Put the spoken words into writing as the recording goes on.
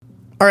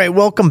All right,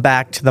 welcome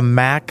back to the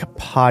Mac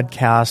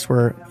Podcast,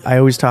 where I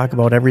always talk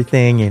about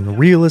everything in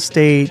real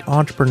estate,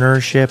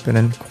 entrepreneurship, and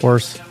of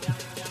course,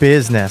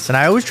 business. And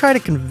I always try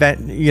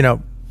to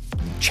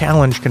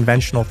challenge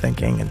conventional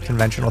thinking and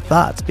conventional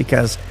thoughts,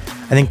 because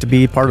I think to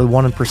be part of the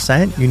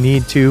 1%, you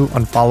need to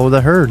unfollow the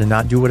herd and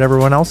not do what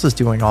everyone else is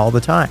doing all the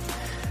time.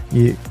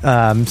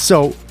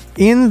 So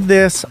in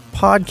this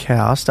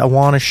podcast, I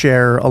want to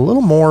share a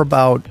little more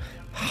about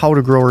how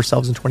to grow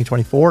ourselves in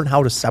 2024 and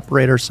how to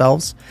separate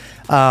ourselves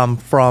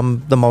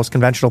from the most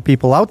conventional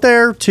people out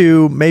there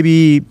to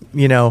maybe,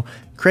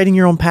 creating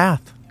your own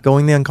path,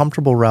 going the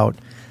uncomfortable route.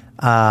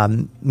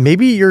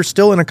 Maybe you're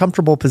still in a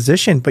comfortable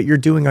position, but you're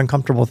doing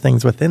uncomfortable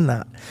things within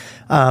that.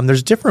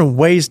 There's different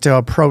ways to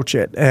approach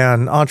it.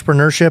 And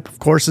entrepreneurship, of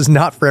course, is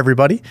not for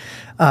everybody.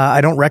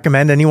 I don't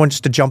recommend anyone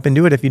just to jump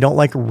into it if you don't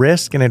like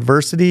risk and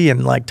adversity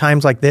and like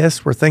times like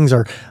this where things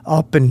are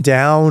up and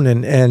down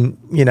and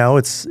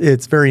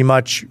it's very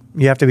much,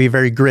 you have to be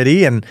very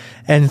gritty and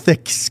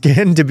thick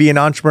skinned to be an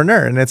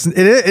entrepreneur. And it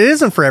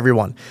isn't for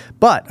everyone.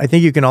 But I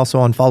think you can also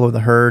unfollow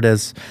the herd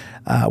as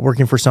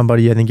working for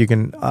somebody. I think you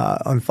can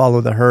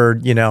unfollow the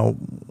herd,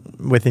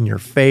 within your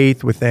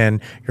faith,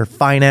 within your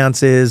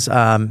finances,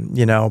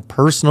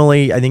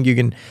 personally. I think you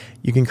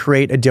can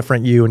create a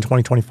different you in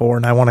 2024,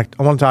 and I want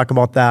to talk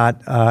about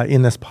that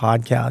in this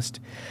podcast.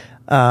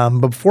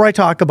 But before I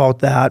talk about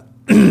that,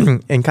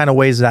 in kind of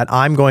ways that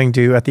I'm going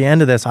to, at the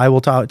end of this, I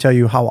will tell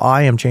you how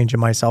I am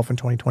changing myself in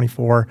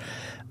 2024,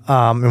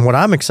 and what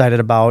I'm excited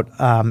about.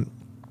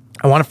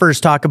 I want to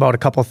first talk about a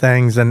couple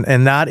things,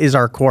 and that is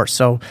our course.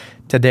 So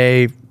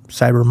today,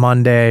 Cyber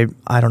Monday,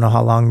 I don't know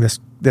how long this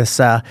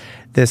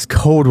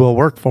code will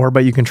work for,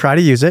 but you can try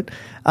to use it.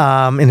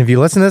 And if you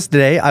listen to this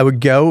today, I would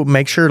go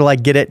make sure to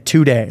get it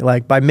today.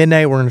 Like by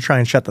midnight, we're going to try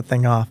and shut the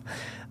thing off.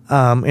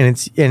 And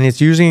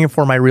it's using it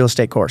for my real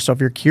estate course. So if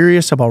you're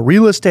curious about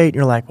real estate, and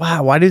you're like,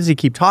 wow, why does he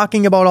keep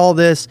talking about all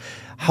this?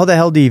 How the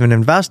hell do you even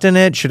invest in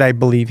it? Should I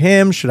believe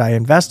him? Should I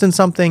invest in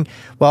something?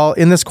 Well,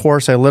 in this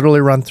course, I literally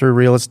run through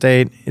real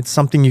estate. It's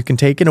something you can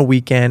take in a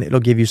weekend.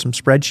 It'll give you some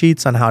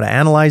spreadsheets on how to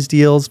analyze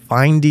deals,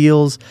 find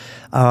deals,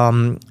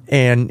 and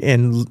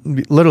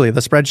literally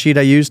the spreadsheet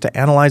I use to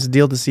analyze a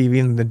deal to see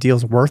if the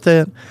deal's worth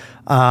it.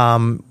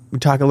 We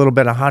talk a little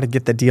bit on how to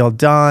get the deal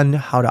done,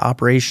 how to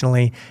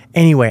operationally,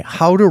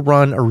 how to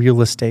run a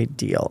real estate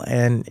deal,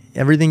 and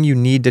everything you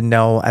need to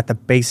know at the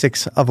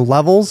basics of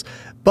levels,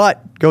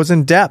 but goes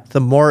in depth.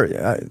 The more,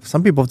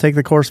 some people take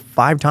the course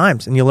 5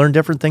 times and you learn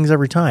different things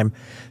every time.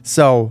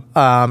 So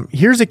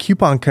here's a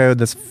coupon code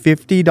that's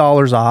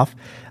 $50 off.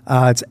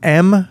 It's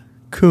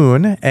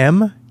MKUHN,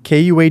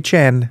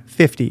 MKUHN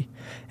 50.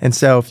 And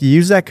so if you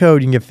use that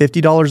code, you can get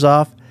 $50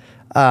 off.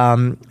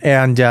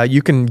 And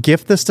you can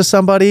gift this to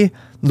somebody,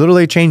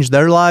 literally change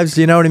their lives.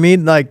 You know what I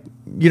mean? Like,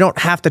 you don't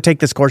have to take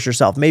this course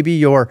yourself. Maybe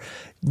your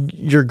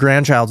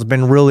grandchild's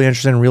been really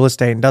interested in real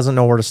estate and doesn't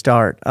know where to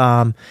start.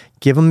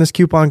 Give them this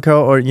coupon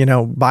code,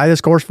 or, buy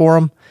this course for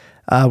them,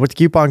 with the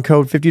coupon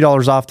code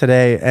 $50 off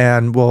today,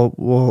 and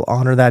we'll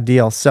honor that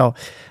deal. So,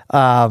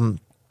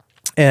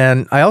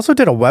 and I also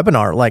did a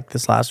webinar like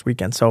this last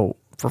weekend. So,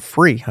 for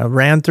free. I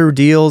ran through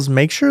deals.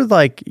 Make sure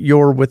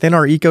you're within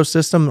our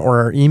ecosystem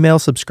or our email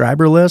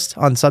subscriber list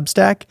on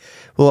Substack.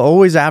 We'll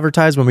always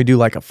advertise when we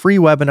do a free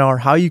webinar,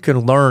 how you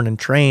can learn and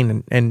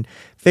train and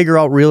figure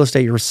out real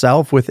estate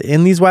yourself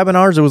within these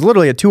webinars. It was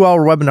literally a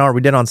 2-hour webinar we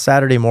did on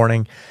Saturday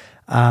morning.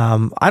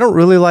 I don't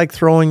really like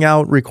throwing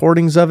out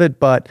recordings of it,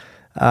 but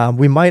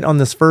we might on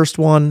this first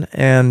one,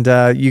 and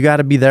you got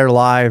to be there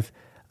live.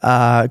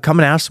 Come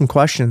and ask some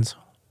questions.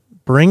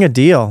 Bring a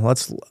deal.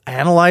 Let's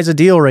analyze a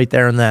deal right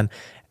there and then.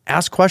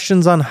 Ask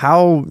questions on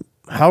how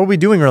are we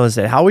doing real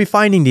estate? How are we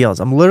finding deals?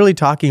 I'm literally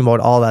talking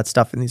about all that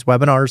stuff in these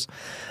webinars.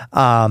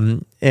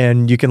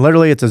 And you can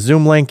it's a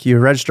Zoom link. You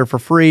register for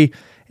free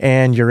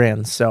and you're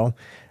in. So,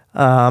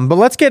 but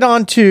let's get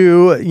on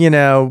to,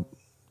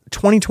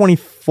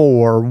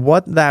 2024,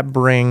 what that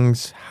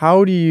brings.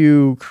 How do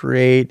you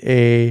create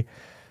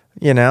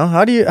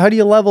how do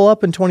you level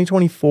up in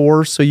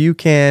 2024 so you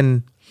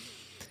can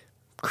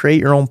create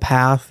your own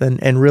path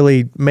and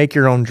really make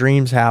your own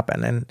dreams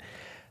happen? And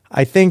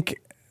I think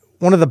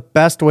one of the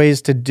best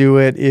ways to do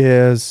it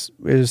is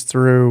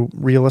through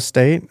real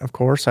estate. Of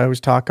course, I always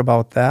talk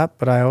about that,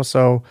 but I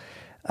also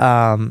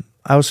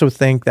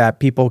think that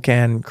people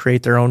can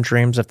create their own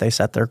dreams if they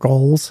set their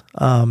goals.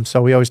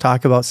 So we always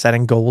talk about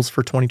setting goals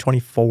for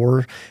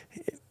 2024.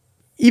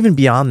 Even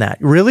beyond that,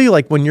 really,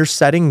 when you're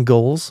setting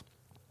goals,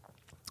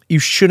 you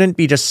shouldn't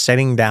be just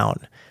sitting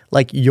down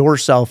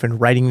yourself and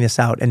writing this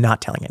out and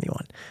not telling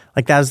anyone.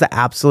 That is the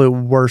absolute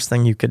worst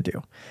thing you could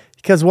do.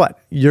 Because what?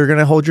 You're going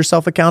to hold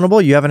yourself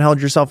accountable. You haven't held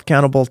yourself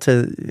accountable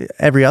to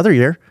every other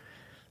year.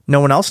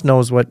 No one else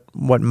knows what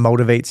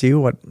motivates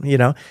you.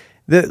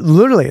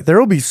 Literally, there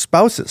will be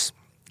spouses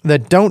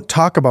that don't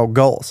talk about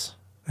goals.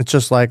 It's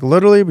just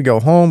literally we go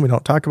home, we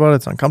don't talk about it.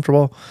 It's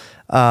uncomfortable.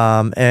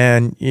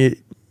 That's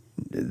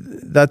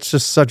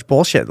just such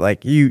bullshit.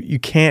 You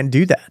can't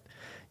do that.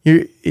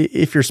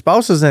 If your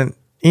spouse isn't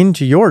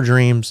into your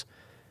dreams,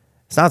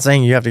 it's not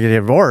saying you have to get a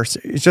divorce.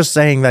 It's just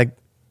saying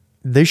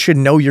they should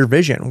know your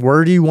vision.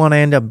 Where do you want to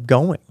end up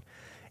going?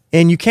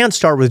 And you can't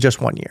start with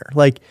just 1 year.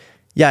 Like,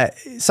 yeah,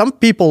 some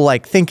people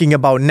like thinking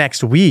about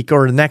next week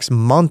or next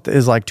month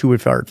is like too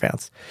far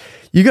advanced.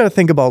 You got to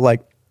think about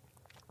like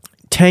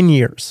 10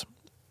 years.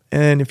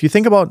 And if you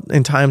think about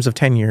in times of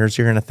 10 years,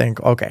 you're going to think,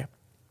 okay,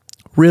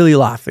 really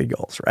lofty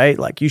goals, right?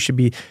 Like these should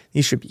be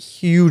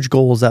huge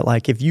goals that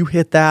like, if you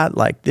hit that,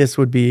 like this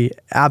would be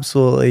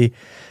absolutely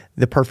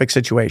the perfect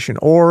situation.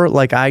 Or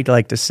like I'd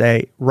like to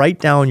say, write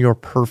down your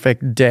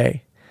perfect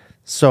day.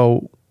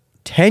 So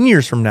 10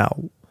 years from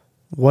now,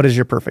 what is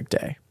your perfect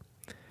day?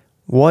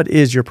 What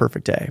is your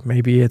perfect day?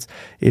 Maybe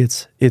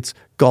it's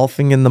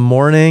golfing in the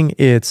morning.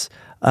 It's,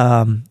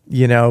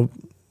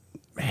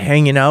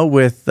 hanging out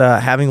with,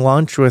 having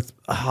lunch with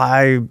a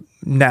high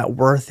net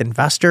worth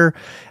investor,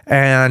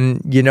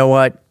 and you know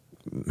what?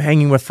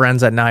 Hanging with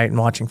friends at night and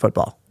watching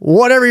football,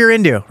 whatever you're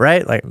into,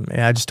 right? Like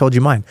I just told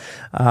you mine.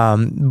 They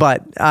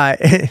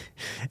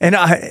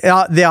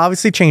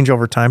obviously change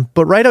over time,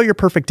 but write out your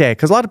perfect day.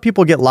 Cause a lot of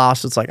people get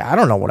lost. It's like, I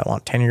don't know what I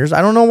want 10 years.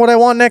 I don't know what I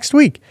want next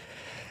week.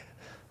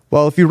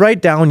 Well, if you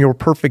write down your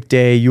perfect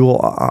day,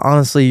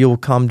 you'll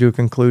come to a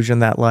conclusion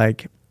that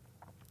like,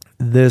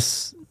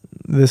 this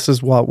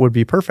is what would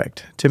be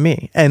perfect to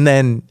me. And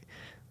then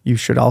you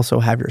should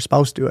also have your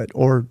spouse do it,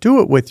 or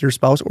do it with your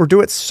spouse, or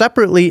do it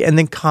separately and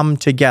then come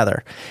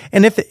together.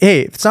 And if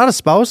it's not a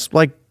spouse,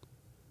 like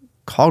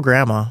call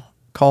grandma,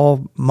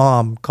 call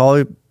mom,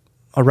 call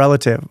a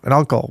relative, an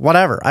uncle,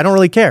 whatever. I don't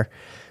really care.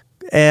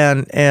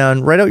 And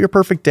write out your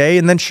perfect day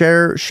and then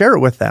share it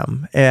with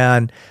them.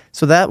 And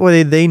so that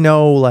way they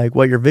know like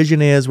what your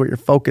vision is, what your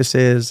focus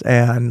is,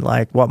 and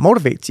like what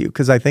motivates you.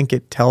 Cause I think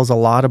it tells a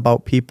lot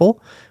about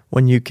people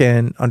when you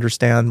can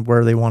understand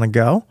where they want to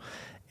go.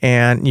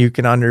 And you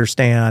can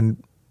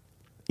understand,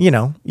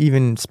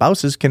 even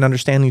spouses can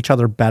understand each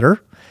other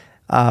better,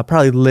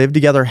 probably live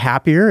together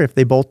happier if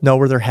they both know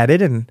where they're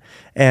headed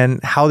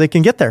and how they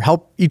can get there,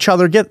 help each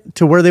other get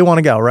to where they want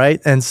to go,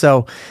 right? And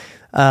so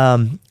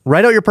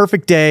write out your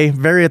perfect day,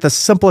 very at the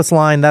simplest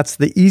line. That's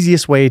the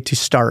easiest way to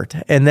start.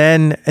 And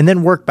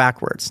then work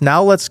backwards.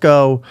 Now let's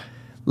go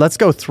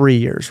 3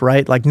 years,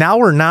 right? Like now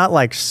we're not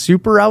like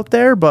super out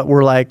there, but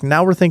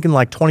now we're thinking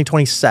like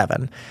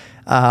 2027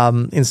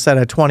 instead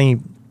of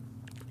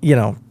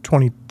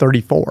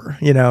 2034,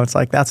 it's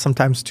like that's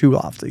sometimes too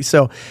lofty.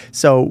 So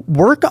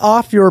work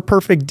off your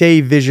perfect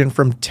day vision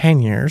from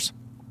 10 years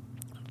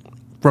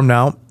from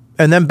now,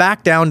 and then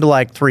back down to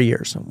like 3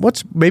 years. And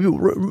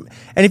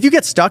if you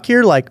get stuck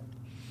here, like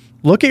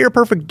look at your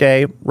perfect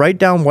day, write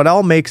down what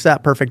all makes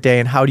that perfect day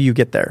and how do you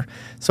get there?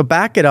 So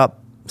back it up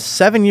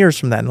 7 years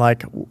from then,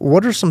 like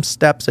what are some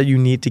steps that you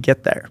need to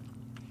get there?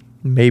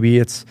 Maybe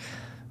it's,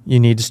 you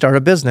need to start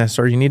a business,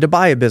 or you need to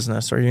buy a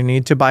business, or you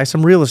need to buy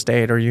some real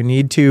estate, or you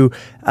need to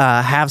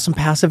have some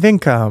passive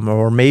income,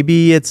 or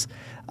maybe it's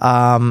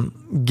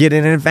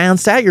getting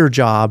advanced at your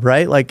job,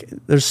 right? Like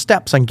there's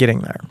steps on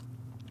getting there.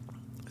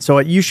 So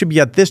you should be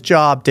at this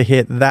job to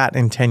hit that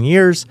in 10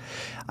 years.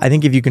 I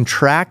think if you can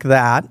track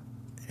that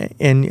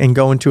and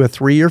go into a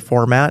 3-year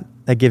format,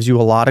 that gives you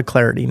a lot of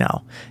clarity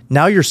now.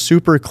 Now you're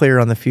super clear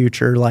on the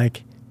future.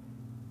 Like,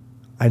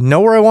 I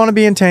know where I want to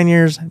be in 10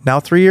 years. Now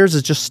 3 years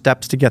is just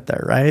steps to get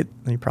there, right?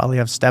 And you probably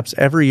have steps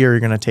every year you're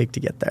going to take to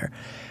get there.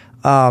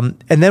 And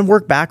then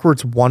work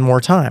backwards one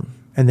more time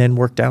and then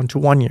work down to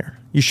 1 year.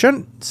 You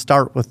shouldn't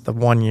start with the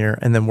 1 year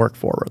and then work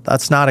forward.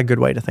 That's not a good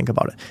way to think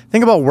about it.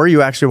 Think about where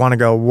you actually want to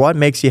go. What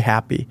makes you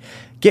happy?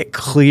 Get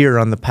clear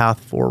on the path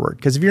forward.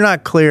 Because if you're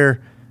not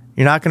clear,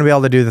 you're not going to be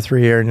able to do the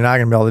 3 year and you're not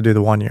going to be able to do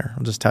the 1 year.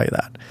 I'll just tell you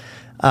that.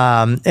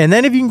 And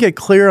then if you can get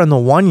clear on the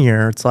 1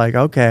 year, it's like,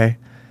 okay,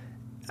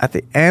 at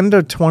the end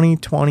of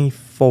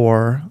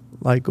 2024,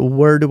 like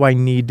where do I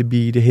need to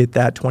be to hit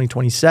that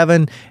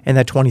 2027 and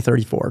that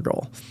 2034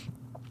 goal?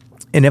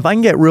 And if I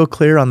can get real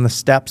clear on the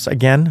steps,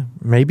 again,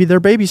 maybe they're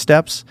baby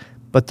steps,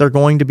 but they're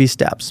going to be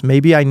steps.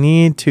 Maybe I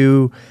need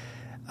to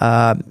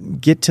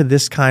get to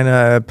this kind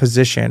of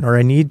position, or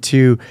I need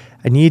to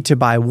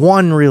buy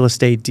one real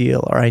estate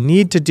deal, or I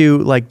need to do,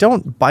 like,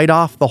 don't bite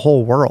off the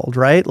whole world,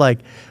 right? Like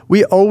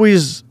they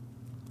always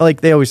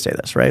say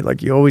this, right?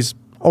 Like you always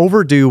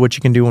overdo what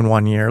you can do in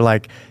 1 year.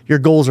 Like your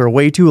goals are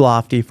way too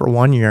lofty for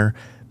 1 year,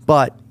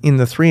 but in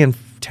the 3 and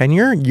 10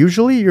 year,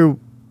 usually you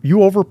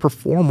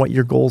overperform what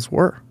your goals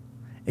were,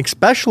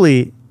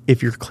 especially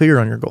if you're clear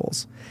on your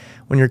goals.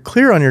 When you're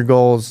clear on your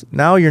goals,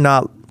 now you're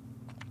not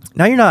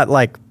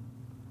like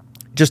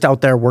just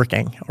out there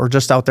working, or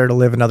just out there to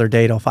live another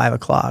day till 5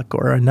 o'clock,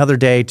 or another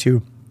day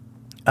to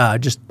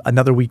just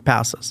another week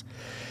passes.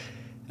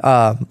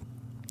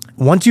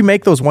 Once you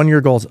make those 1 year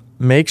goals,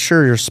 make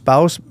sure your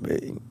spouse,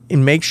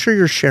 and make sure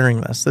you're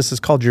sharing this. This is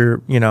called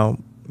your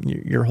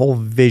whole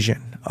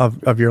vision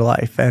of your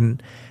life,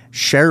 and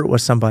share it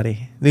with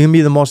somebody. It can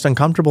be the most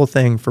uncomfortable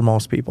thing for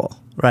most people,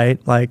 right?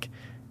 Like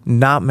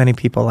not many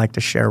people like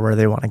to share where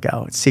they want to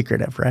go. It's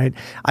secretive, right?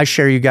 I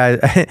share you guys.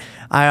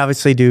 I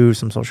obviously do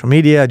some social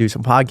media, I do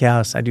some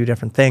podcasts, I do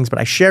different things, but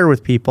I share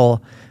with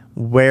people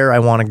where I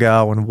want to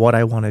go and what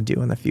I want to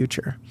do in the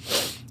future.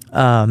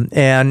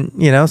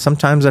 And,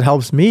 sometimes it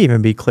helps me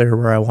even be clear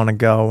where I want to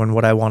go and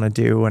what I want to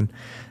do. And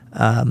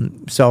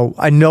so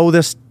I know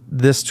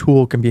this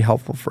tool can be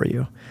helpful for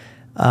you.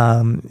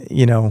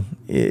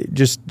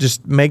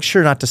 Just make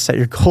sure not to set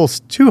your goals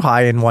too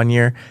high in 1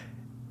 year.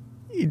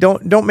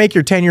 Don't make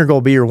your 10-year goal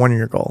be your 1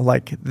 year goal.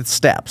 Like it's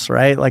steps,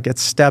 right? Like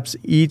it's steps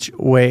each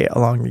way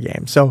along the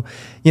game. So,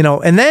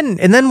 and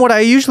then what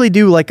I usually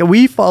do, like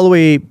we follow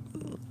a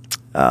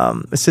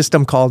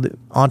system called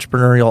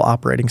Entrepreneurial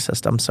Operating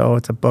System. So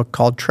it's a book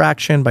called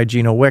Traction by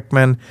Gino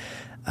Wickman.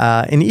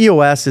 And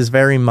EOS is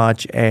very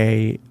much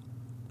a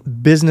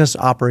business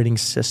operating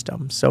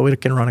system. So it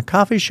can run a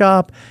coffee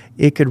shop,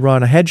 it could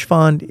run a hedge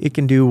fund, it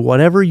can do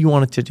whatever you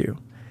want it to do.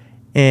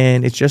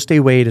 And it's just a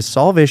way to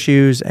solve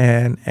issues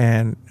and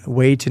a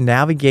way to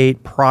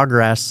navigate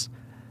progress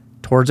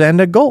towards the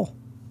end goal.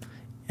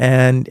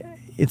 And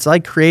it's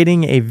like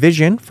creating a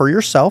vision for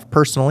yourself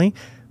personally,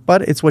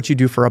 but it's what you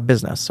do for a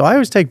business. So I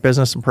always take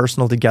business and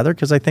personal together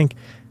because I think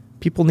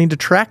people need to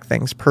track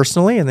things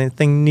personally and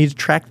they need to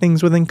track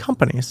things within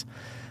companies.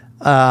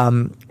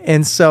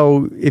 And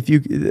so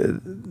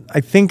I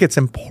think it's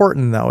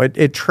important though.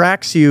 It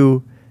tracks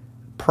you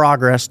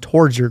progress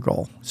towards your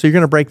goal. So you're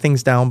going to break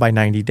things down by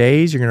 90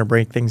 days. You're going to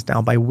break things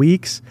down by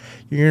weeks.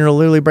 You're going to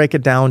literally break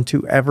it down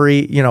to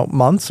every,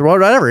 months or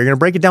whatever. You're going to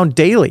break it down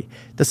daily.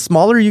 The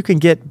smaller you can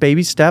get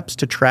baby steps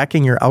to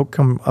tracking your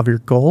outcome of your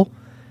goal,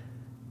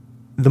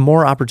 the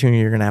more opportunity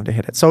you're going to have to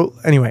hit it. So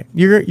anyway,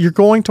 you're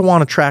going to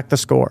want to track the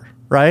score,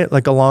 right?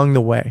 Like along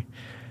the way.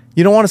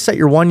 You don't want to set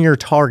your 1 year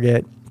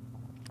target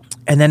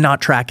and then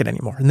not track it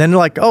anymore. And then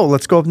like, oh,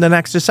 let's go up in the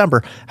next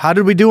December. How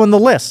did we do on the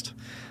list?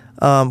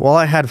 Well,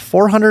 I had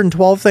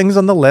 412 things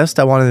on the list.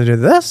 I wanted to do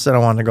this, and I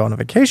wanted to go on a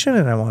vacation,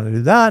 and I wanted to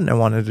do that, and I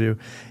wanted to do,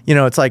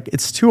 it's like,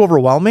 it's too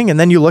overwhelming. And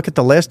then you look at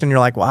the list and you're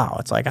like, wow,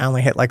 it's like I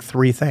only hit like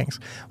 3 things.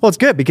 Well, it's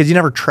good because you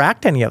never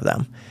tracked any of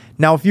them.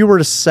 Now, if you were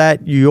to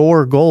set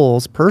your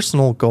goals,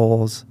 personal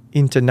goals,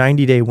 into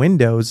 90-day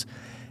windows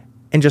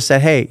and just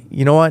said, hey,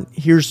 you know what?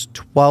 Here's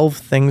 12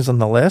 things on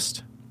the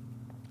list,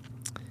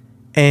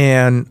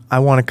 and I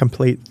want to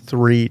complete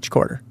 3 each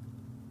quarter.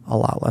 A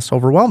lot less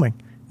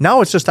overwhelming.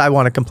 Now it's just I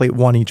want to complete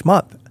 1 each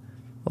month.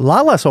 A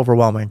lot less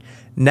overwhelming.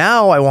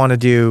 Now I'm going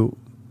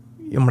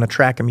to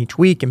track them each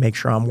week and make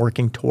sure I'm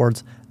working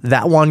towards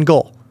that one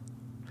goal.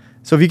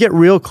 So if you get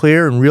real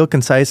clear and real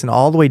concise and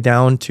all the way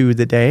down to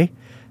the day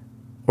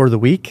or the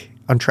week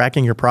on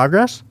tracking your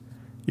progress,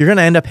 you're going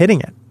to end up hitting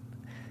it.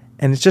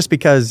 And it's just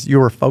because you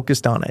were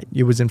focused on it.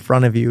 It was in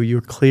front of you. You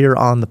were clear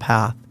on the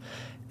path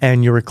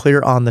and you were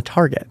clear on the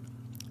target.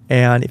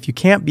 And if you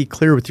can't be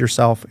clear with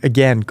yourself,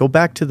 again, go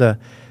back to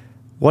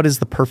what is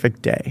the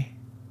perfect day,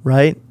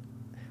 right?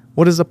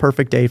 What is the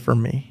perfect day for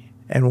me?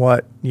 And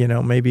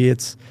maybe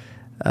it's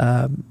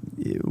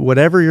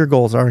whatever your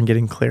goals are and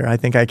getting clear. I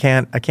think I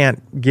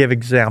can't give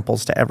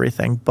examples to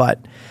everything,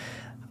 but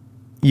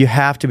you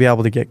have to be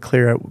able to get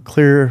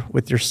clear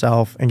with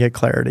yourself and get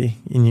clarity.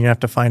 And you have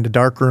to find a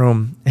dark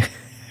room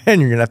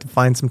and you're going to have to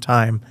find some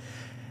time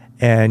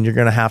and you're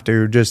going to have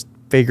to just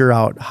figure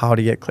out how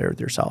to get clear with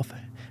yourself.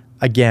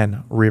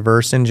 Again,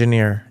 reverse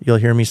engineer. You'll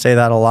hear me say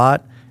that a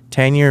lot.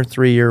 10-year,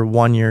 3-year,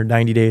 1 year,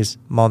 90 days,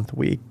 month,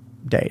 week,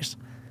 days.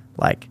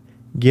 Like,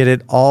 get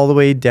it all the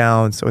way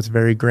down so it's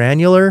very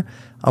granular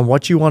on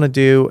what you want to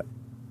do,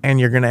 and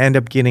you're going to end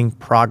up getting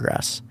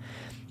progress.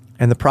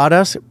 And the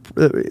progress,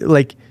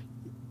 like,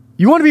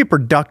 you want to be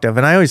productive.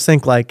 And I always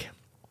think, like,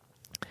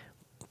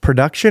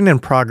 production and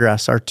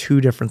progress are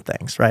 2 different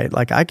things, right?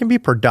 Like, I can be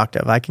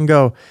productive. I can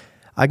go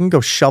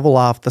shovel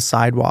off the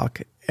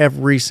sidewalk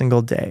every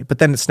single day, but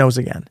then it snows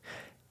again,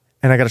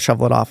 and I got to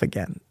shovel it off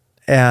again.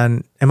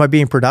 And am I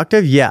being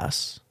productive?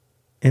 Yes.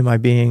 Am I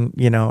being,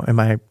 am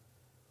I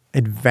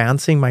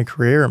advancing my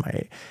career?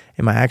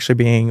 Am I actually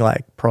being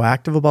like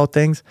proactive about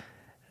things?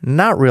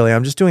 Not really.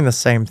 I'm just doing the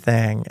same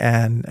thing.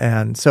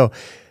 And so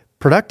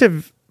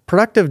productive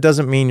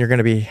doesn't mean you're going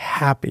to be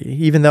happy.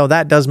 Even though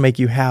that does make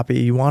you happy,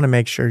 you want to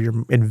make sure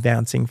you're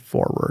advancing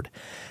forward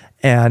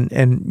and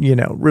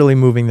really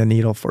moving the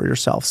needle for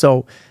yourself.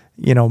 So,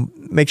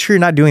 make sure you're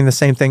not doing the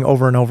same thing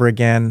over and over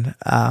again,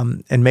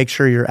 and make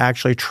sure you're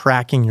actually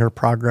tracking your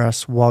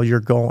progress while you're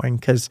going.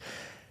 Because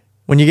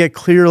when you get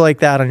clear like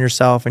that on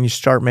yourself and you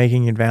start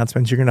making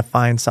advancements, you're going to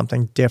find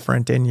something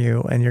different in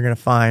you, and you're going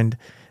to find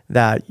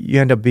that you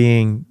end up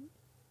being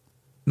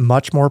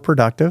much more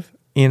productive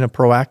in a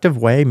proactive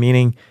way,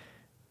 meaning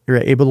you're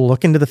able to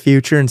look into the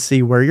future and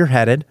see where you're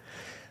headed.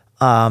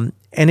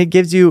 And it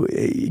gives you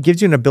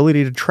an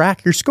ability to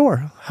track your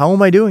score. How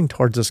am I doing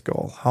towards this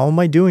goal? How am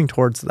I doing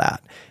towards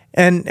that?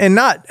 And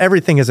not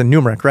everything is a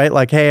numeric, right?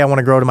 Like, hey, I want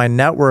to grow to my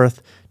net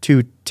worth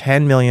to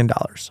 $10 million.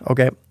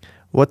 Okay.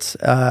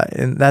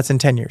 And that's in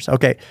 10 years.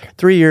 Okay.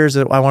 3 years,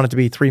 I want it to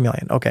be 3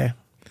 million. Okay.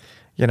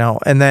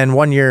 And then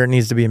 1 year it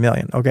needs to be $1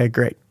 million. Okay,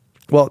 great.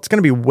 Well, it's going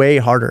to be way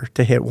harder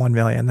to hit 1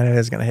 million than it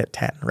is going to hit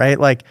 10, right?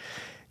 Like,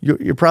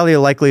 you're probably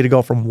likely to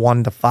go from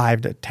 1 to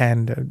 5 to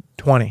 10 to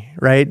 20,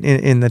 right?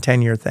 In the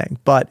 10-year thing.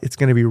 But it's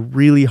going to be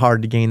really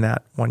hard to gain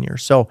that 1 year.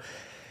 So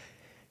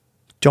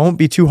don't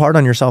be too hard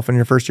on yourself in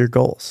your first year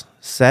goals.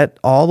 set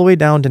all the way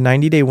down to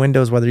 90-day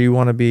windows, whether you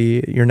want to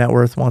be, your net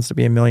worth wants to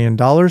be $1 million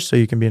so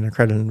you can be an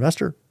accredited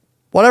investor,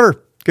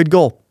 whatever, good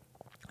goal.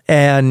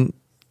 And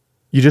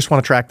you just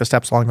want to track the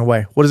steps along the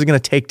way. What is it going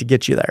to take to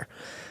get you there?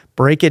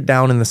 Break it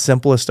down in the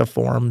simplest of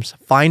forms.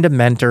 Find a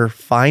mentor,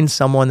 find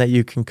someone that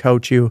you can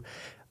coach you.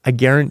 I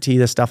guarantee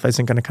this stuff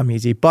isn't going to come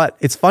easy, but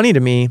it's funny to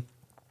me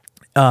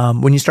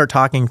when you start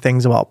talking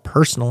things about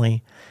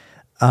personally,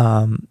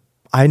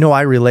 I know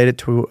I relate it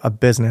to a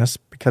business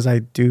because I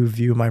do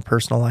view my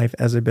personal life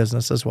as a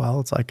business as well.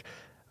 It's like,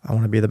 I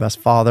want to be the best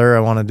father. I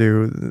want to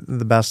do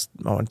the best.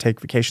 I want to take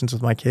vacations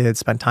with my kids,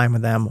 spend time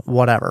with them,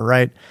 whatever,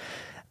 right?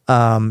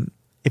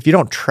 If you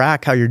don't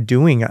track how you're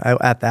doing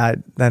at that,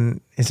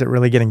 then is it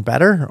really getting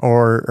better,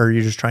 or are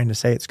you just trying to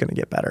say it's going to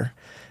get better?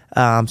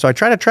 So I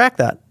try to track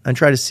that and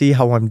try to see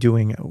how I'm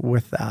doing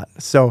with that.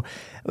 So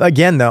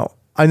again, though,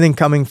 I think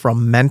coming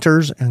from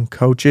mentors and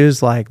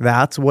coaches, like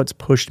that's what's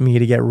pushed me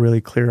to get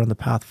really clear on the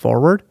path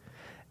forward.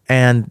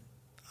 And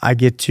I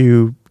get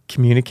to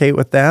communicate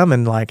with them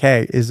and like,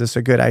 hey, is this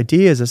a good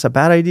idea? Is this a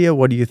bad idea?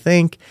 What do you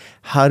think?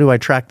 How do I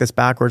track this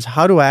backwards?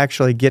 How do I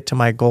actually get to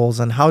my goals?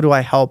 And how do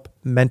I help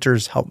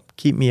mentors help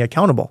keep me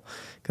accountable?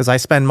 Because I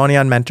spend money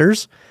on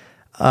mentors.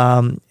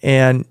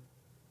 And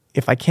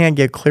if I can't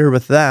get clear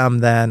with them,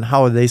 then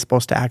how are they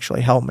supposed to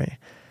actually help me?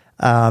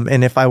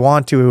 And if I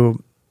want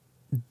to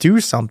do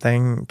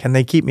something, can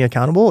they keep me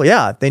accountable?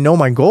 Yeah. If they know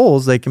my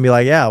goals, they can be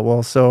like, yeah,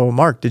 well, so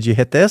Mark, did you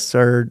hit this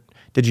or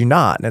did you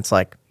not? And it's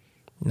like,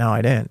 no,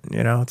 I didn't.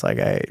 It's like,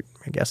 I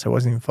guess I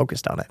wasn't even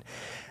focused on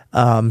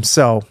it.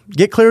 So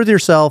get clear with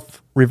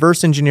yourself,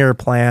 reverse engineer a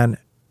plan,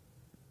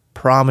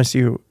 promise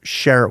you,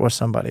 share it with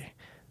somebody.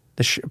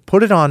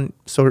 Put it on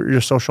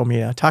your social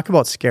media. Talk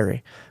about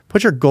scary.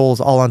 Put your goals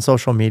all on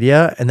social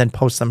media and then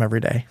post them every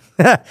day.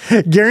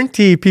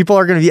 Guarantee people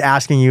are going to be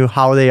asking you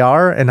how they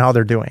are and how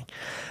they're doing.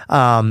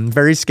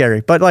 Very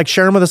scary, but like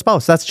share them with a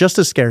spouse. That's just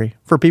as scary.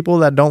 For people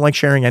that don't like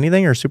sharing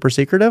anything or super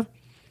secretive,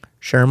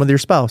 share them with your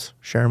spouse,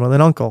 share them with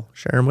an uncle,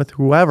 share them with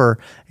whoever.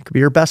 It could be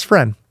your best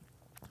friend.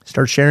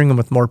 Start sharing them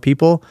with more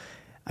people.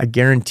 I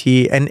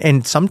guarantee,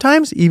 and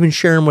sometimes even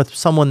share them with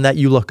someone that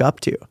you look up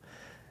to.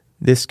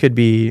 This could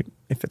be,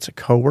 if it's a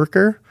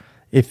coworker,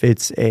 if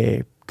it's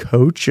a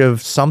coach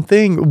of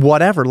something,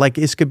 whatever. Like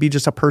this could be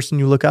just a person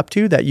you look up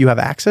to that you have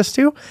access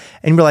to,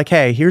 and you're like,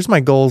 hey, here's my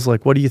goals.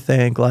 Like, what do you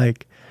think?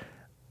 Like,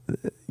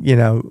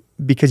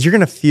 because you're going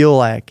to feel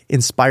like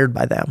inspired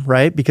by them,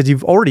 right? Because you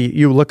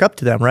look up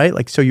to them, right?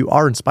 Like, so you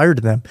are inspired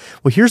to them.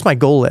 Well, here's my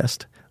goal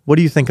list. What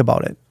do you think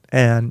about it?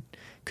 And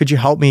could you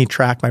help me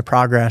track my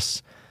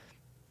progress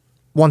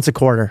once a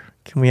quarter?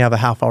 Can we have a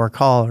half-hour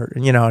call? Or,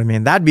 you know what I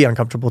mean? That'd be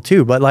uncomfortable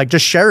too, but like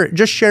just share it.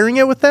 Just sharing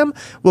it with them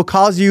will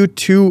cause you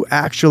to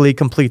actually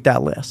complete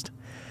that list.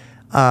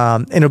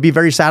 And it'll be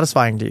very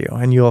satisfying to you,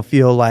 and you'll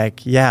feel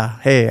like, yeah,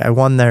 hey, I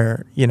won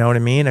their, you know what I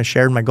mean? I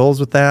shared my goals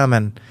with them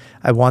and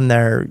I won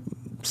their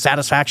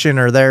satisfaction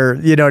or their,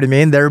 you know what I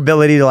mean? Their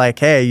ability to like,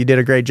 hey, you did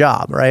a great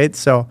job, right?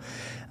 So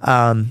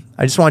I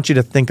just want you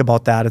to think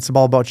about that. It's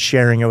all about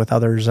sharing it with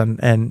others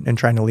and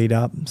trying to lead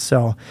up.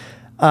 So,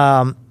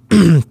 all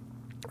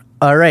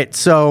right.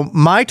 So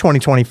my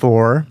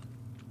 2024,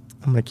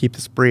 I'm going to keep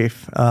this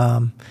brief,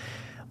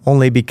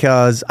 only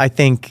because I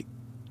think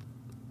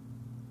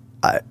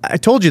I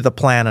told you the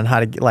plan on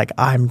how to get, like,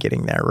 I'm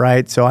getting there,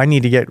 right? So I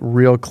need to get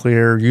real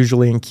clear,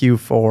 usually in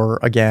Q4.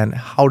 Again,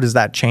 how does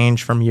that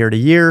change from year to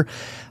year?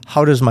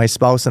 How does my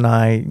spouse and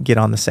I get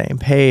on the same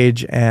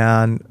page?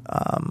 And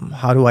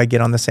how do I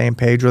get on the same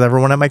page with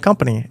everyone at my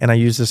company? And I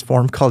use this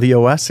form called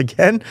EOS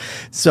again.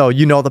 So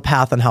you know the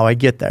path on how I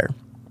get there.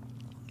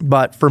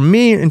 But for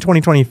me in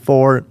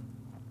 2024,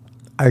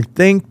 I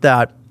think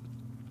that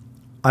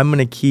I'm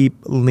going to keep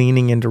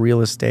leaning into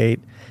real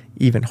estate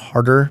even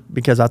harder,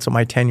 because that's what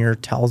my tenure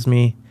tells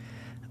me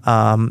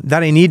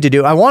that I need to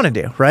do. I want to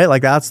do, right?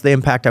 Like that's the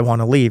impact I want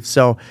to leave.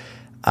 So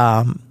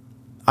I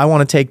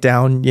want to take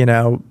down,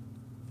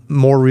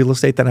 more real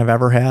estate than I've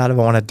ever had. I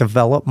want to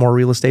develop more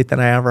real estate than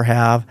I ever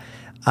have.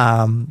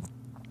 And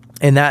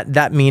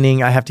that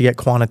meaning I have to get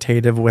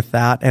quantitative with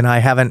that. And I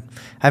haven't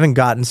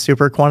gotten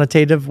super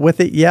quantitative with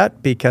it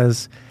yet,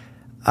 because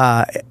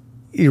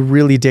it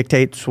really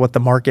dictates what the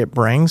market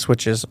brings,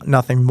 which is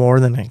nothing more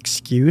than an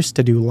excuse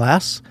to do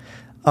less.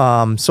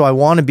 So I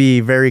want to be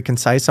very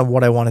concise on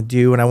what I want to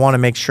do, and I want to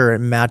make sure it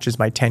matches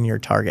my 10-year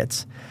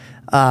targets.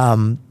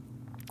 And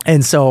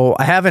so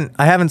I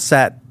haven't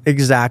set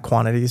exact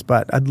quantities,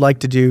 but I'd like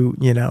to do,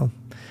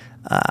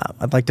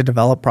 I'd like to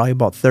develop probably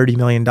about $30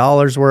 million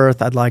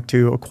worth. I'd like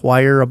to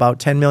acquire about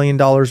 $10 million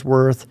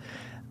worth.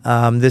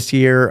 This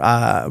year,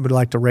 I'd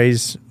like to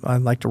raise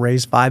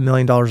 $5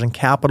 million in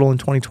capital in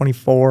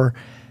 2024.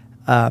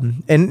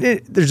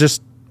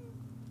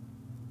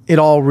 It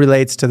all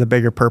relates to the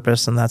bigger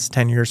purpose, and that's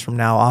 10 years from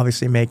now,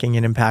 obviously making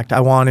an impact. I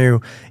want to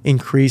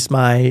increase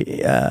my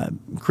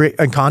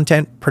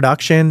content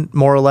production,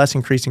 more or less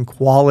increasing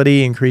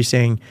quality,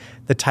 increasing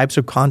the types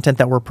of content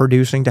that we're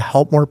producing to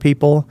help more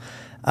people.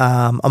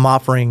 I'm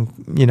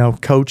offering,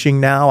 coaching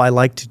now. I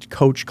like to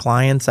coach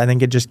clients. I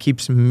think it just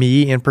keeps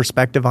me in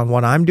perspective on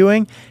what I'm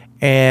doing,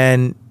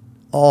 And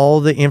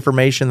all the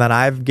information that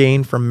I've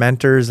gained from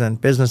mentors and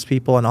business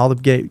people and all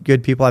the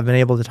good people I've been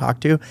able to talk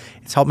to,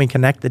 it's helped me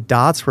connect the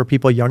dots for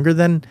people younger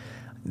than,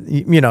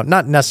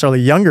 not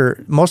necessarily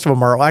younger. Most of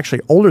them are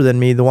actually older than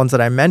me, the ones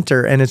that I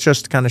mentor, and it's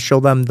just to kind of show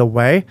them the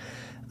way.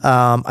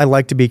 I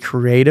like to be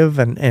creative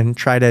and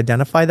try to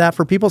identify that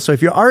for people. So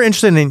if you are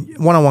interested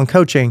in one-on-one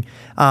coaching,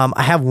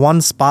 I have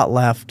one spot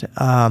left.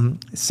 Trying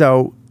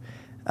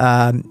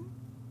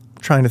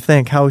to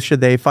think, how should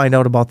they find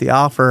out about the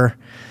offer?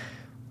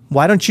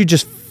 Why don't you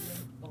just,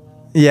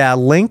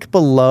 link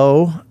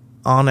below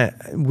on it.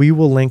 We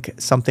will link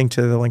something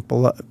to the link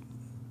below.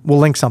 We'll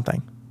link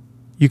something.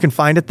 You can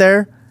find it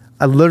there.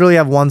 I literally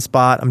have one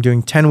spot. I'm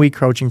doing 10-week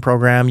coaching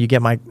program. You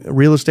get my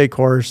real estate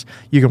course.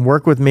 You can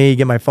work with me,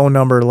 get my phone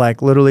number.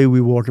 Like literally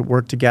we will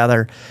work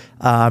together.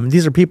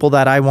 These are people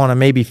that I want to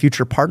maybe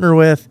future partner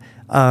with,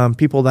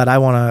 people that I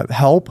want to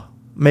help,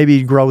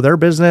 maybe grow their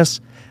business.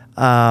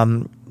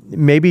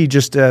 Maybe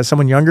just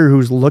someone younger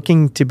who's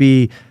looking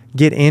to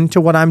get into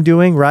what I'm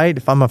doing, right?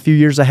 If I'm a few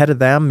years ahead of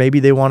them,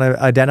 maybe they want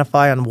to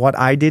identify on what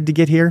I did to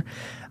get here.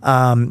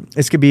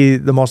 This could be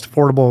the most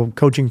affordable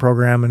coaching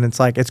program, and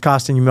it's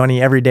costing you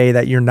money every day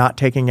that you're not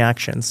taking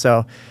action.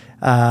 So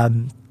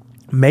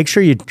make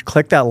sure you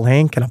click that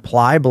link and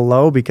apply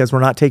below, because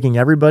we're not taking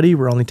everybody.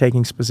 We're only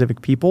taking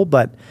specific people,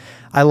 but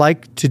I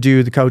like to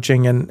do the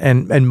coaching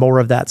and more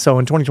of that. So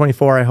in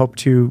 2024, I hope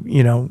to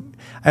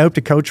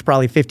coach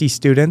probably 50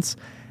 students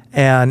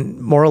and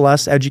more or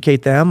less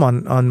educate them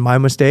on my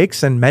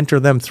mistakes and mentor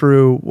them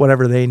through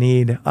whatever they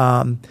need,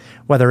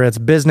 whether it's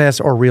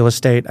business or real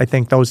estate. I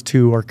think those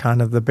two are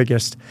kind of the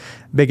biggest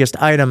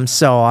items.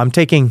 So I'm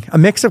taking a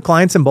mix of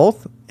clients in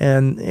both.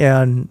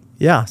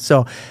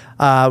 So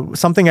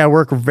something I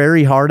work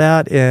very hard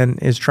at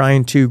and is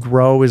trying to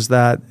grow is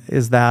that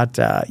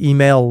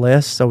email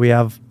list. So we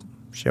have,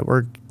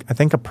 we're I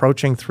think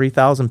approaching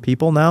 3,000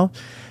 people now.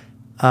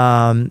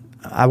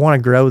 I want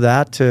to grow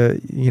that to,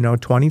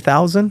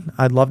 20,000.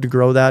 I'd love to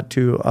grow that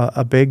to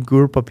a big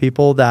group of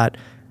people that,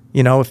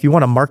 if you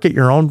want to market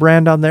your own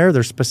brand on there,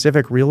 there's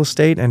specific real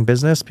estate and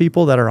business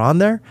people that are on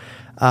there,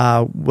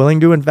 willing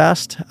to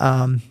invest.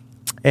 And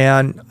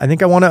I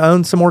think I want to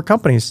own some more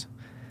companies,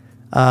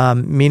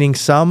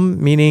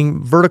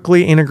 meaning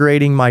vertically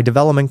integrating my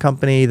development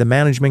company, the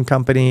management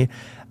company,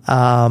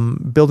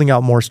 building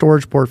out more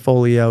storage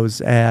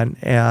portfolios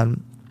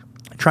and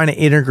trying to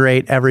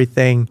integrate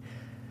everything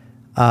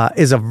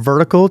is a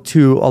vertical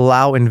to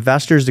allow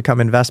investors to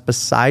come invest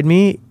beside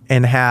me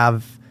and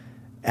have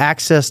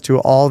access to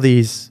all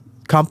these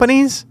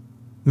companies,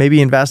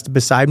 maybe invest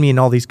beside me in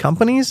all these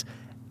companies,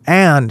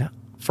 and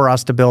for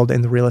us to build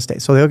in the real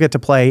estate. So they'll get to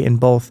play in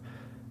both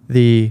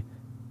the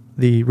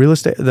real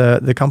estate,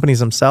 the companies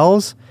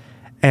themselves,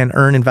 and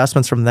earn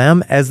investments from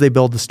them as they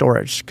build the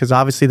storage. Because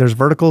obviously there's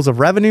verticals of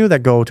revenue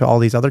that go to all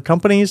these other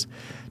companies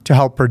to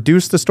help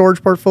produce the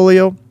storage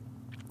portfolio,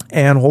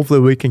 and hopefully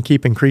we can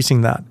keep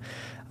increasing that.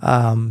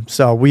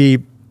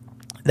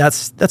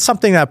 That's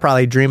something that I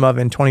probably dream of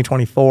in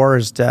 2024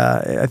 is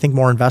I think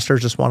more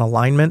investors just want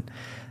alignment.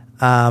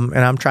 And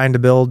I'm trying to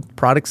build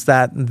products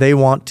that they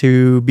want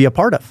to be a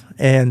part of.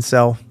 And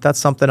so that's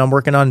something I'm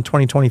working on in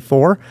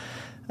 2024.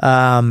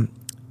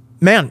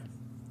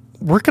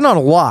 Working on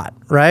a lot,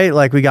 right?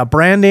 Like we got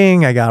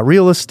branding, I got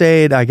real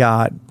estate, I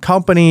got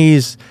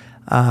companies,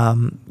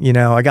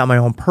 I got my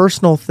own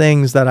personal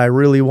things that I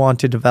really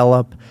want to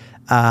develop.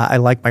 I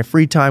like my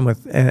free time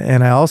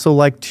and I also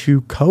like to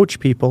coach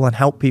people and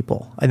help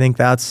people. I think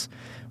that's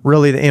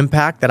really the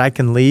impact that I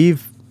can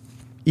leave.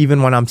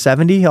 Even when I'm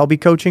 70, I'll be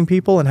coaching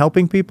people and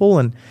helping people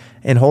and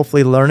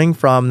hopefully learning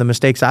from the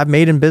mistakes I've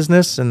made in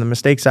business and the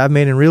mistakes I've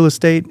made in real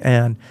estate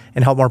and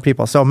help more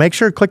people. So make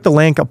sure to click the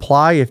link,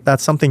 apply if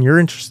that's something you're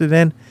interested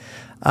in.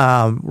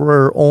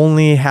 We're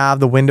only have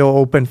the window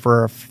open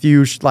for a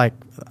few,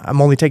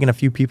 I'm only taking a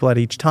few people at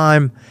each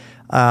time.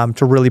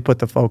 To really put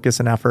the focus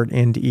and effort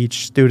into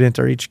each student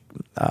or each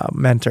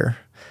mentor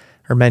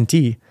or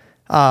mentee.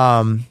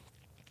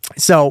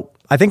 So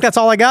I think that's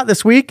all I got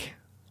this week.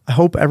 I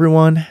hope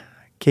everyone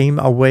came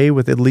away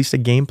with at least a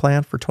game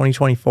plan for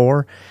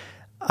 2024.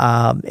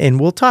 And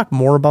we'll talk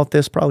more about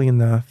this probably in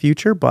the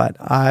future, but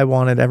I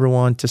wanted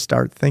everyone to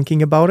start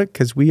thinking about it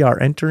because we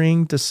are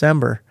entering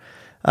December.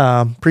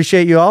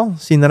 Appreciate you all.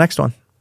 See you in the next one.